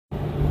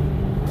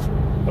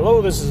Hello,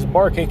 this is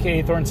Bark,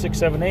 aka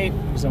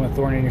Thorn678, because I'm a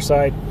thorn in your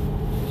side.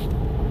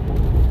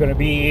 Going to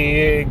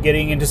be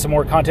getting into some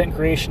more content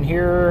creation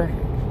here.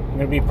 I'm going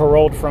to be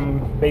paroled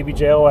from baby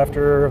jail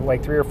after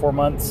like 3 or 4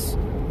 months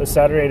this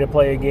Saturday to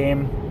play a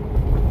game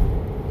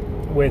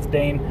with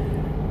Dane.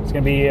 It's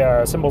going to be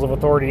Symbols of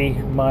Authority,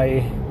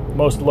 my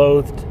most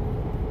loathed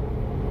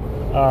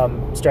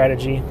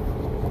strategy.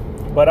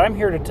 But I'm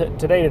here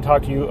today to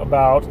talk to you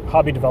about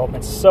hobby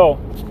developments.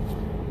 So,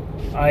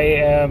 I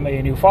am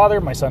a new father.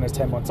 My son is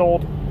 10 months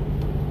old.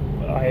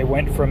 I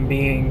went from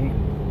being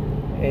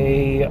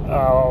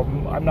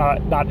I'm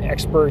not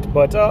expert,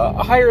 but a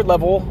higher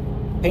level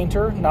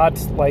painter, not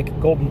like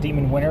Golden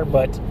Demon winner,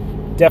 but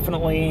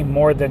definitely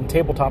more than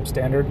tabletop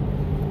standard,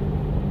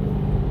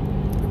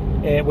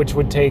 which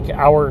would take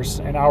hours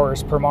and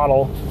hours per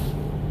model,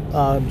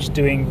 just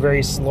doing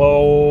very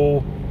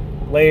slow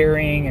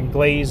layering and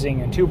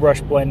glazing and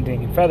two-brush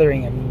blending and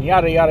feathering and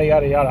yada, yada,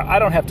 yada, yada. I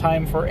don't have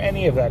time for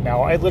any of that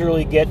now. I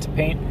literally get to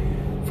paint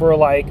for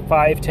like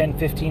 5, 10,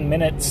 15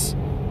 minutes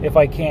if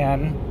I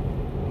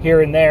can,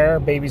 here and there.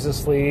 Baby's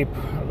asleep,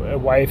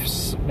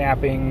 wife's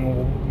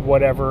napping,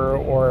 whatever,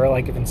 or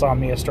like if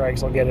insomnia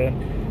strikes, I'll get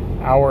an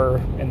hour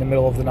in the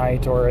middle of the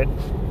night or at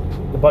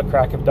the butt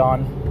crack of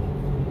dawn.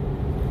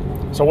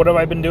 So what have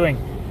I been doing?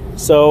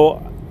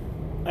 So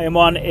I am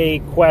on a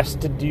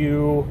quest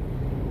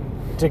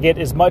to get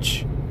as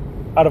much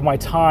out of my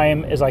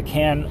time as I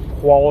can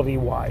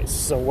quality-wise.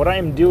 So what I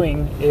am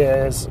doing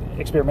is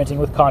experimenting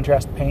with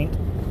contrast paint.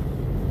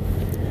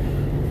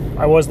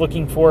 I was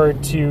looking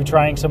forward to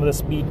trying some of the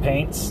speed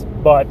paints,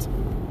 but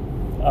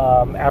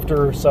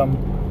after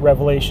some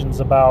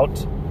revelations about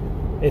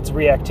its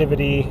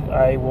reactivity,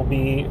 I will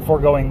be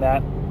foregoing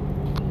that.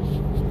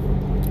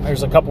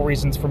 There's a couple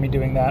reasons for me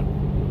doing that.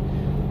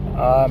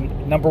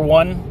 Number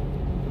one,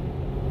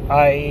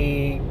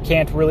 I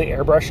can't really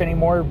airbrush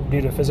anymore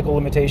due to physical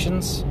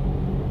limitations.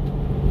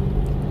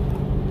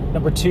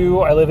 Number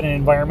two, I live in an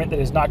environment that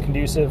is not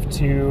conducive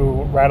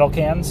to rattle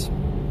cans.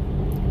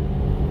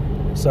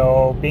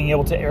 So being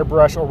able to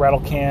airbrush or rattle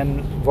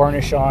can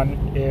varnish on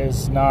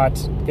is not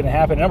going to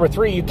happen. Number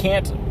three, you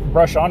can't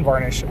brush on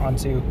varnish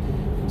onto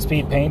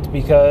speed paint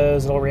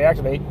because it'll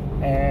reactivate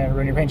and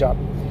ruin your paint job.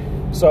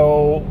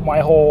 So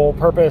my whole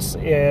purpose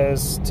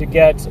is to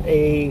get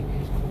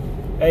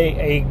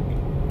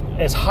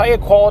as high a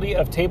quality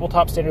of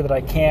tabletop standard that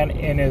I can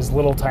in as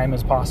little time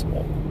as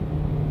possible.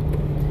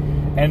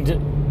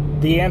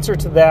 And the answer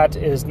to that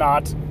is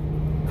not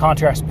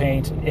contrast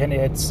paint in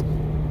its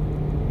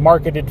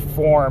marketed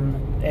form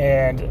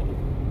and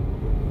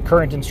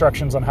current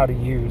instructions on how to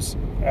use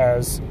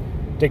as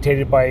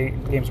dictated by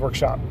Games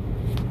Workshop.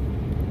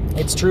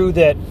 It's true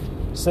that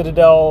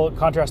Citadel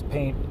contrast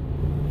paint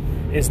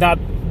is not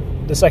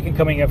the second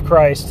coming of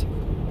Christ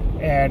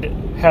and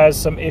has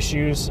some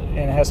issues, and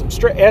it has some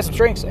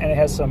strengths, and it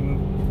has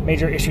some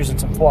major issues and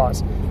some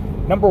flaws.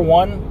 Number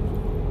one,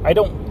 I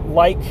don't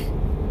like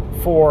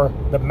for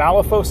the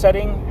Malifaux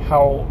setting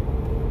how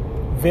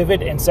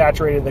vivid and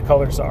saturated the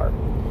colors are.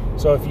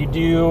 So if you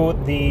do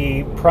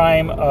the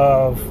prime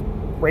of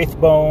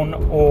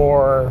Wraithbone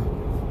or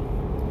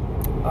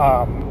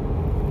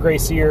Grey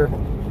Seer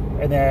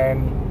and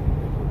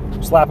then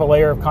slap a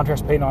layer of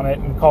contrast paint on it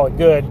and call it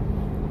good,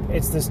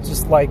 it's this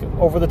just like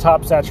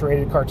over-the-top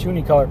saturated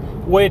cartoony color,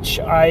 which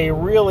I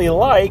really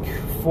like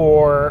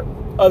for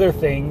other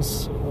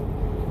things,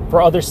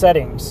 for other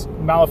settings.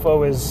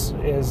 Malifaux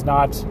is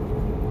not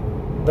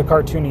the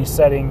cartoony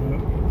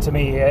setting to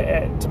me.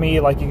 To me,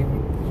 like, you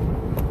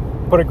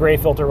can put a gray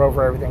filter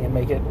over everything and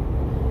make it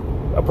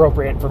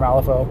appropriate for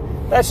Malifaux.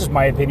 That's just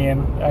my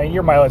opinion.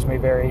 Your mileage may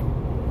vary.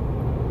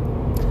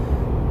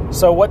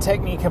 So what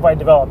technique have I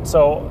developed?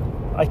 So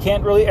I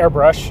can't really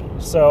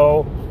airbrush,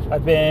 so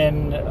I've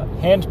been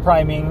hand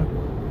priming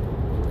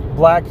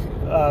black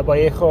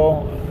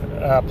Vallejo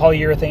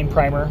polyurethane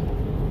primer.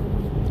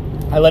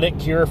 I let it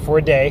cure for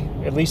a day,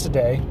 at least a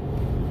day.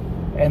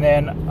 And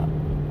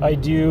then I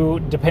do,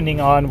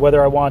 depending on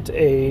whether I want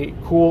a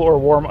cool or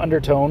warm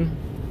undertone,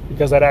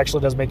 because that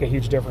actually does make a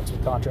huge difference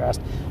with contrast.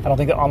 I don't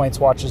think the online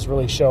swatches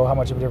really show how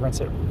much of a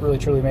difference it really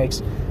truly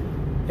makes.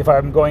 If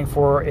I'm going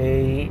for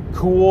a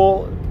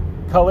cool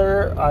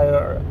color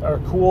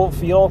or cool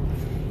feel,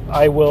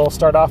 I will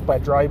start off by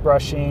dry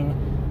brushing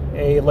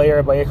a layer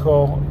of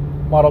Vallejo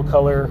model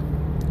color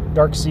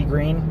dark sea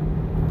green,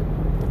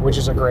 which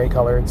is a gray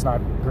color. It's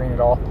not green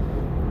at all.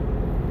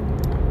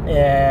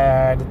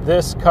 And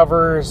this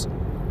covers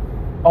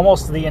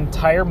almost the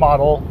entire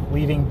model,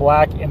 leaving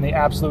black in the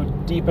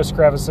absolute deepest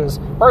crevices,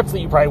 parts that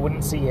you probably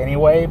wouldn't see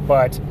anyway,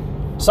 but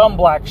some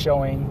black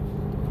showing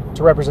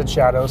to represent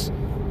shadows.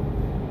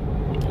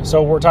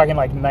 So we're talking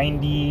like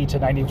 90 to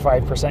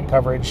 95%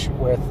 coverage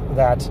with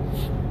that.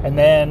 And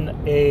then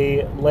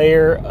a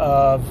layer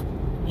of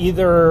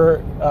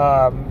either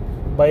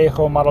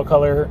Vallejo model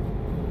color,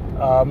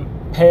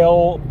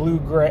 pale blue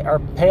gray, or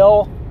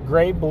pale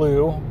gray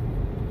blue,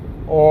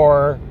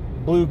 or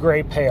blue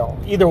gray pale.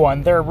 Either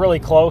one, they're really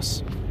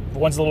close. The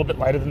one's a little bit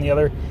lighter than the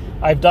other.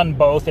 I've done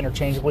both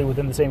interchangeably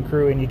within the same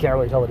crew, and you can't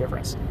really tell the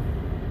difference.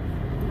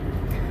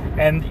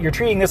 And you're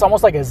treating this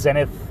almost like a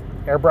Zenith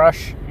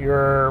airbrush.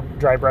 You're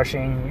dry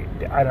brushing,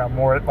 I don't know,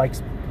 more like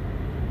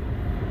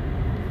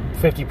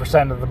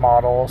 50% of the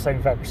model,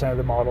 75% of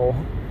the model.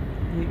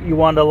 You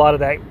want a lot of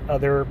that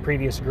other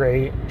previous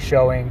gray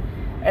showing.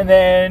 And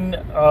then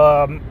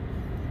a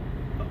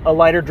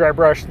lighter dry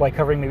brush, like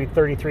covering maybe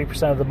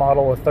 33% of the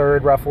model, a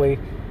third roughly,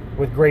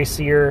 with gray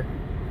sear.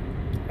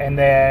 And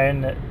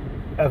then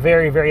a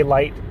very, very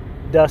light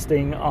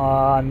dusting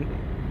on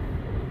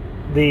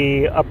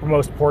the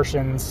uppermost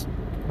portions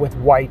with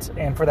white.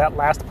 And for that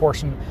last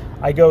portion,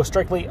 I go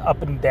strictly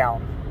up and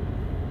down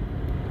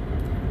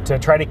to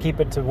try to keep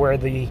it to where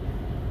the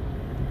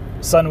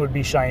sun would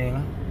be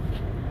shining.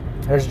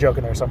 There's a joke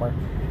in there somewhere.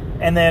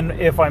 And then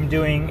if I'm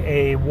doing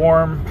a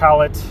warm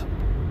palette,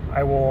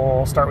 I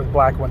will start with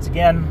black once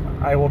again.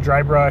 I will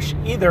dry brush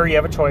either, you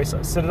have a choice,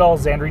 Citadel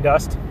Xandri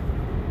Dust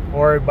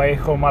or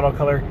Vallejo Model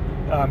Color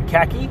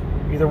Khaki.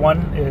 Either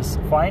one is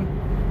fine.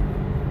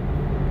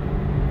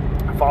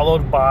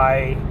 Followed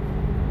by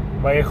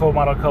Vallejo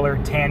Model Color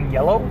Tan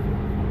Yellow.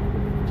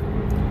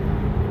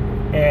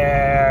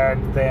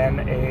 And then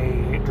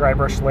a dry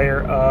brush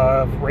layer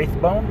of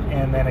Wraithbone,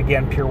 and then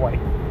again pure white.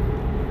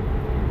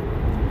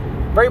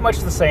 Very much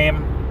the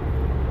same.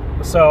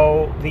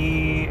 So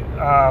the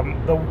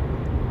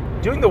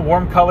doing the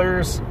warm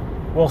colors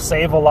will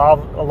save a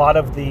lot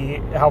of the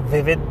how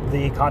vivid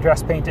the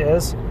contrast paint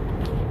is.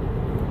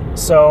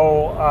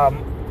 So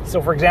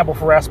so for example,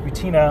 for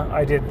Rasputina,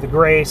 I did the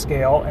gray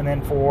scale, and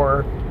then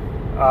for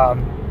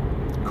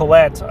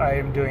Colette, I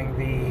am doing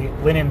the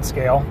linen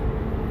scale.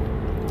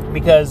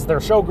 Because they're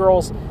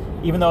showgirls,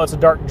 even though it's a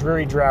dark,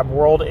 dreary, drab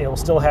world, it will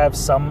still have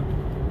some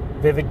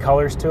vivid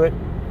colors to it.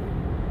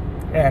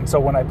 And so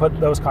when I put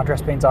those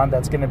contrast paints on,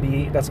 that's going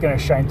to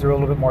shine through a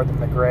little bit more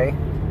than the gray.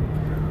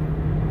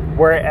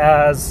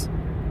 Whereas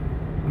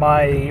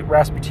my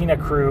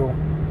Rasputina crew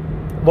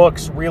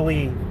looks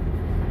really,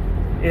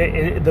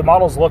 the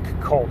models look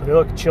cold. They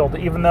look chilled,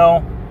 even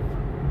though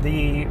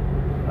the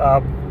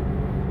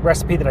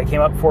recipe that I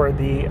came up for,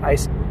 the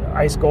Ice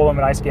Golem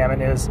and Ice Gammon,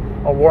 is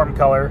a warm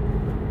color.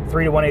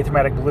 3:1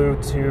 achromatic blue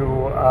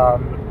to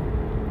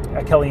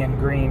a Kellyan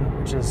green,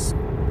 which is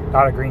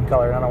not a green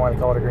color. I don't know why they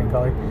call it a green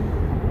color.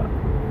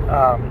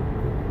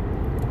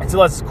 It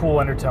still has this cool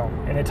undertone,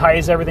 and it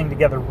ties everything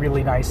together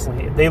really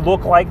nicely. They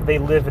look like they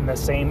live in the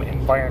same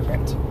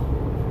environment.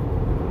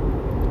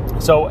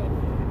 So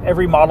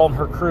every model in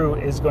her crew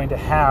is going to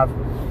have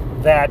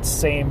that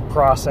same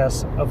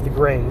process of the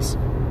grays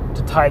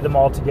to tie them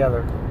all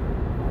together.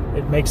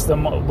 It makes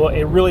them,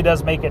 it really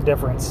does make a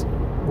difference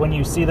when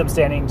you see them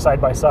standing side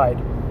by side.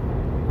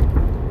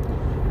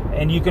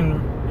 And you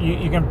can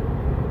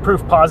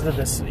proof positive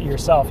this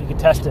yourself. You can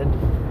test it.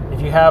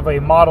 If you have a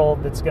model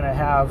that's going to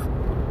have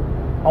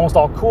almost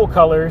all cool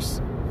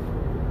colors,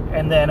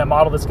 and then a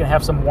model that's going to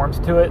have some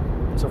warmth to it.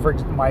 So for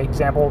my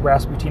example,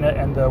 Rasputina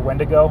and the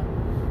Wendigo.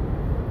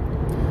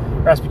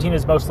 Rasputina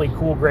is mostly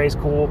cool grays,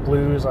 cool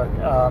blues.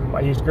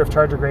 I used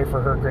Gryph-Charger Gray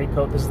for her great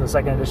coat. This is the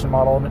second edition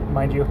model,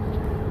 mind you.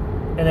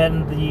 And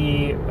then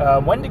the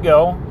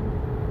Wendigo,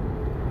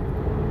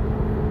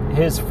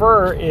 his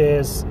fur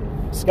is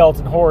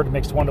Skeleton Horde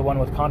mixed 1-to-1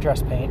 with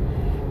contrast paint,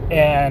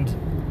 and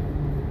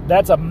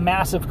that's a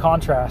massive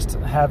contrast,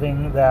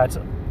 having that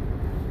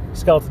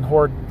Skeleton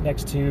Horde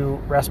next to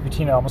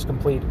Rasputina almost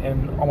complete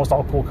in almost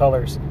all cool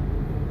colors.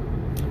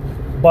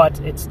 But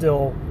it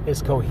still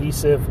is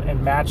cohesive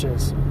and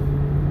matches.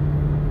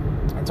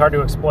 It's hard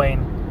to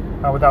explain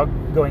without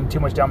going too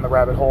much down the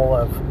rabbit hole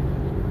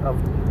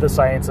of the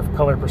science of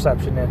color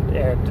perception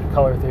and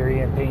color theory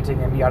and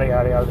painting and yada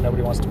yada yada that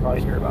nobody wants to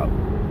probably hear about.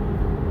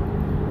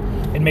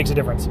 It makes a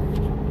difference.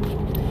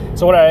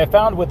 So what I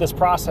found with this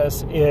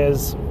process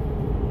is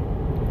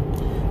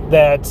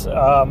that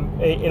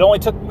it only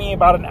took me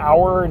about an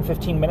hour and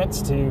 15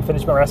 minutes to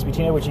finish my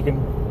Rasputina, which you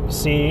can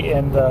see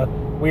in the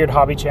Weird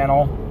Hobby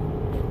channel.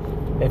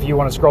 If you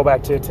want to scroll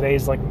back to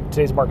today's March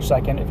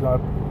 2nd, if you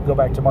want to go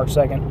back to March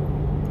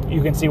 2nd,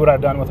 you can see what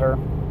I've done with her.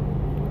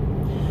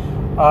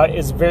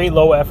 It's very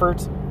low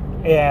effort,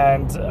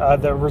 and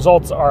the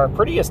results are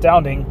pretty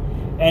astounding.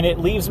 And it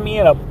leaves me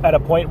at a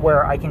point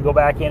where I can go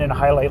back in and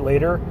highlight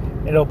later.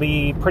 It'll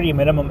be pretty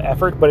minimum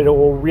effort, but it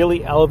will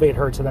really elevate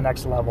her to the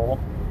next level.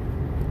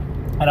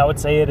 And I would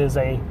say it is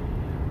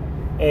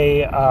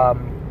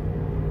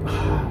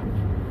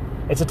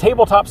it's a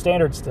tabletop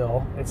standard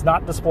still. It's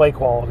not display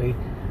quality,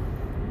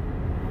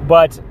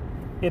 but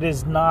it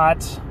is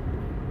not.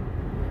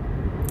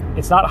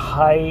 It's not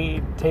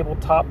high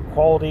tabletop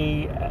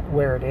quality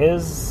where it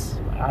is.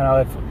 I don't know,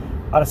 if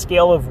on a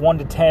scale of 1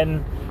 to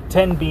 10,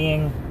 10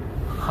 being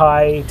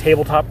high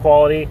tabletop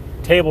quality,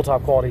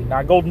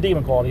 not Golden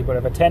Demon quality, but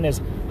if a 10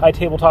 is high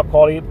tabletop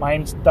quality,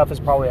 my stuff is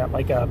probably at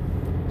like a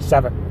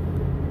 7.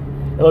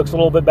 It looks a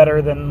little bit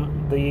better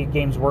than the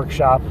Games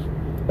Workshop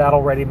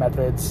battle-ready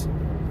methods,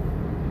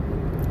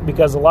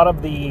 because a lot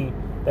of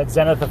that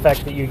zenith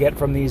effect that you get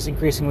from these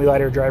increasingly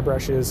lighter dry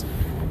brushes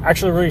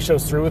actually really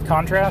shows through with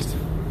contrast.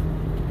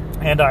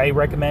 And I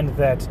recommend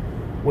that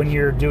when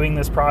you're doing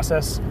this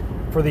process,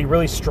 for the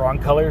really strong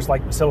colors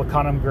like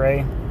Siliconum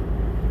Gray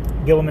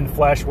Guilliman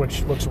Flesh,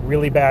 which looks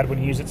really bad when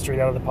you use it straight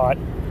out of the pot.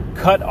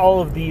 Cut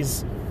all of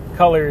these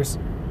colors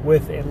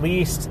with at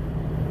least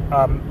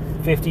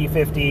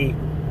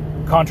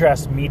 50-50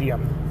 contrast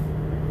medium.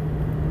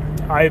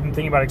 I'm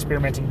thinking about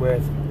experimenting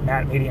with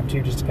matte medium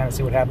too, just to kind of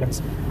see what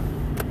happens.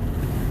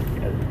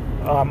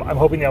 I'm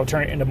hoping that'll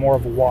turn it into more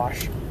of a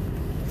wash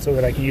so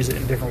that I can use it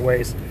in different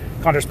ways.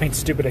 Contrast paint's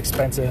stupid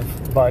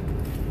expensive, but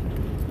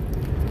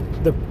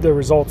the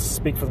results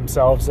speak for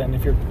themselves, and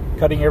if you're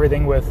cutting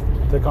everything with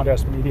the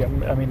contrast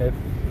medium, I mean,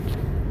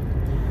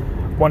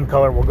 one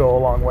color will go a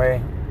long way,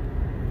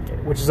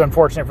 which is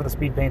unfortunate for the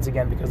speed paints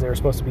again, because they were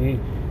supposed to be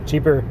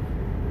cheaper.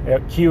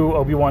 Cue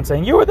Obi-Wan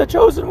saying, "You were the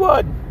chosen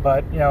one,"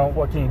 but you know,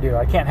 what can you do?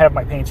 I can't have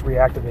my paints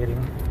reactivating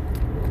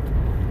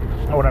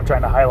when I'm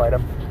trying to highlight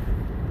them.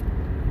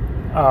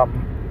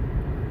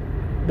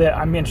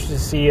 I'm interested to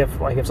see if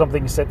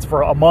something sits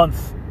for a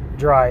month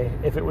dry,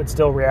 if it would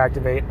still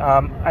reactivate.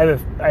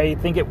 I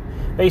think it,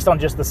 based on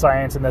just the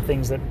science and the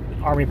things that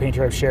Army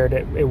Painter have shared,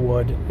 it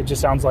would. It just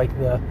sounds like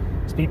the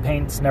speed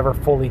paints never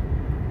fully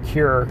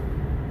cure.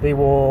 They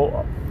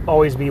will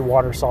always be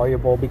water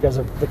soluble because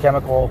of the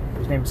chemical,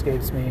 whose name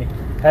escapes me.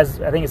 I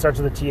think it starts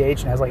with a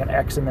TH and has like an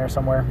X in there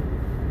somewhere.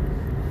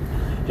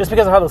 Just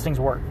because of how those things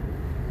work.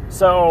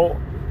 So,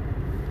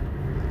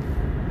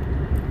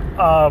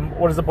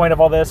 what is the point of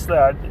all this?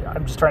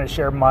 I'm just trying to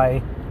share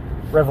my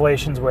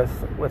revelations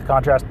with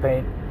contrast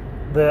paint.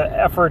 The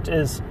effort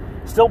is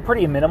still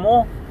pretty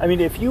minimal. I mean,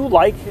 if you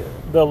like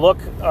the look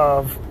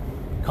of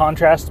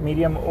contrast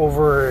medium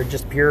over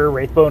just pure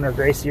Wraithbone or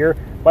Grey Seer,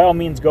 by all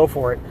means go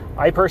for it.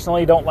 I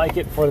personally don't like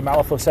it for the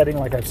Malifaux setting,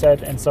 like I've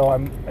said, and so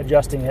I'm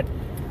adjusting it.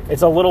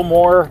 It's a little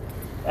more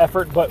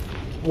effort, but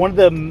one of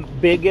the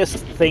biggest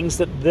things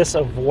that this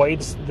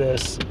avoids,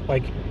 this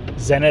like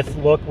zenith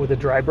look with the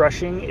dry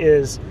brushing,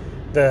 is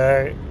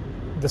the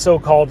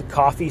so-called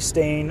coffee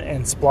stain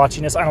and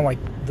splotchiness. I don't like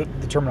the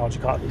terminology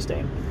coffee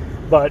stain,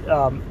 but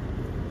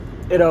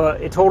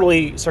it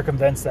totally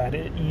circumvents that.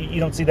 You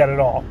don't see that at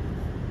all.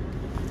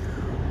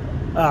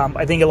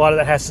 I think a lot of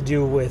that has to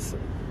do with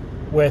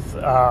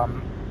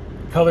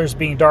colors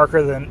being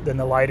darker than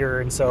the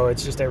lighter, and so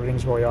it's just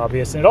everything's really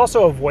obvious. And it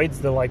also avoids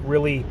the like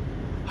really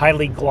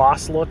highly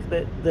gloss look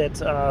that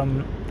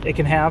it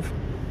can have.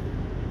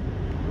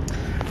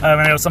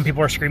 I know some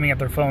people are screaming at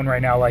their phone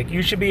right now, like,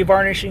 you should be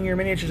varnishing your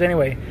miniatures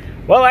anyway.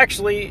 Well,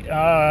 actually,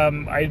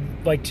 I'd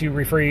like to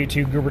refer you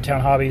to Goobertown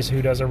Hobbies,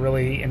 who does a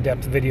really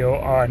in-depth video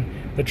on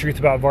the truth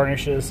about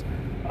varnishes.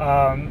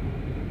 In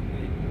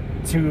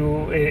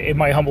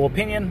my humble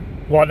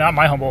opinion, well, not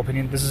my humble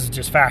opinion, this is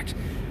just fact.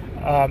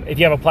 If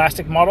you have a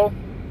plastic model,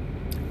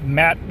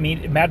 matte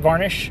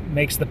varnish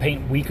makes the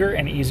paint weaker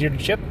and easier to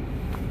chip,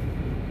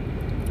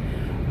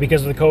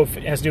 because of it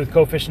has to do with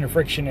coefficient of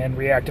friction and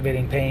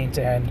reactivating paint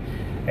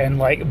and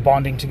like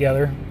bonding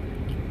together.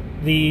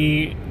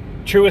 The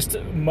truest,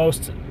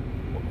 most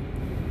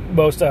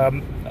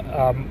bulletproof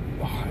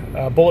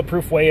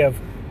way of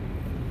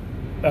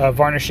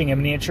varnishing a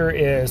miniature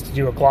is to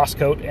do a gloss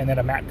coat and then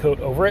a matte coat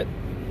over it.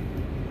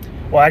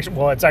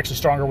 Well, it's actually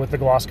stronger with the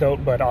gloss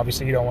coat, but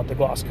obviously you don't want the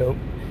gloss coat.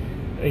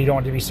 You don't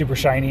want it to be super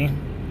shiny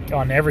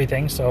on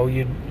everything, so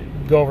you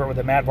go over it with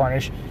a matte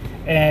varnish.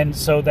 And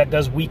so that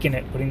does weaken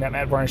it, putting that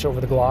matte varnish over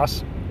the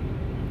gloss.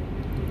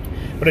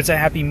 But it's a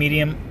happy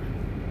medium.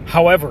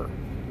 However,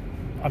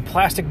 on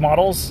plastic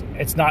models,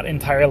 it's not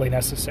entirely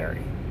necessary.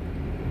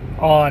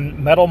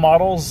 On metal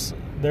models,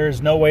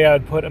 there's no way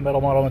I'd put a metal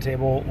model on the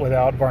table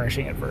without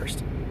varnishing it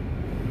first.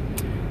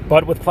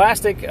 But with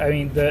plastic, I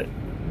mean,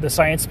 the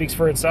science speaks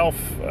for itself.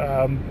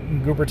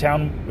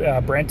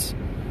 Goobertown, Brent,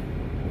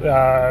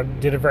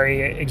 did a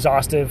very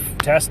exhaustive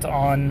test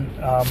on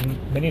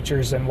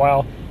miniatures, and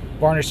while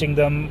varnishing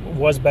them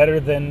was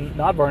better than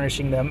not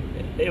varnishing them,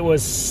 it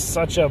was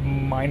such a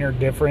minor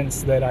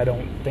difference that I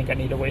don't think I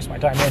need to waste my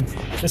time. And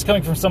this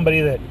coming from somebody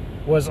that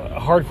was a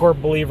hardcore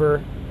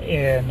believer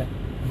in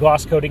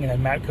gloss coating and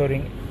then matte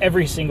coating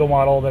every single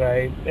model that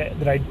I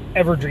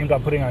ever dreamed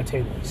of putting on a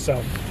table. So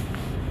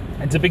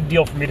it's a big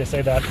deal for me to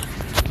say that.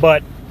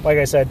 But like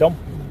I said, you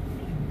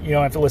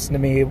don't have to listen to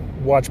me.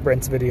 Watch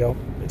Brent's video.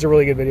 It's a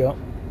really good video.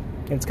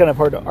 And it's kind of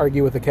hard to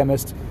argue with a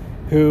chemist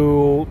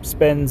who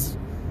spends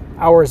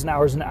hours and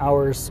hours and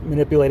hours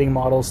manipulating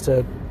models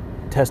to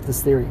test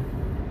this theory.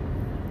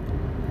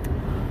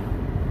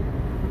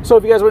 So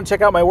if you guys want to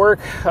check out my work,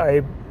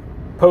 I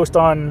post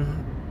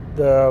on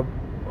the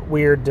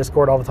weird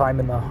Discord all the time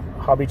in the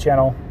hobby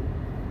channel.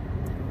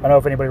 I don't know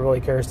if anybody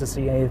really cares to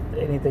see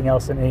anything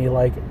else in any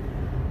like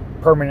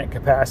permanent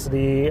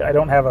capacity. I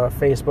don't have a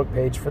Facebook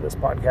page for this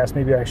podcast.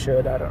 Maybe I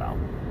should. I don't know.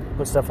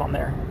 Put stuff on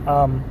there.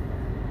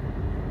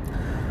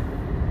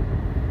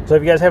 So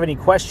if you guys have any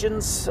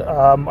questions,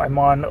 I'm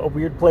on a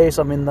weird place.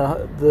 I'm in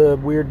the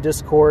weird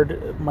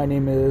Discord. My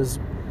name is,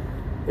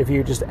 if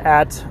you just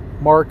at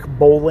Mark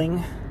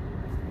Bowling,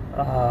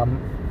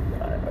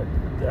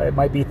 it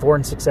might be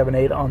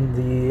Thorn678 on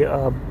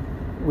the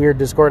weird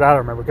Discord. I don't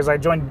remember, because I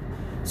joined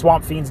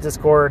Swamp Fiend's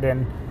Discord,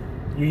 and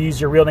you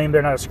use your real name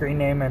there, not a screen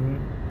name, and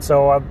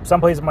So some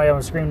places might have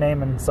a screen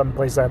name, and some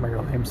places I have my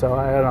real name. So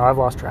I don't know. I've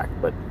lost track.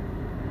 But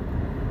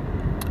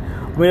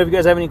let me know if you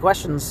guys have any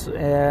questions,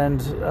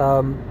 and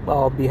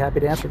I'll be happy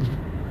to answer them.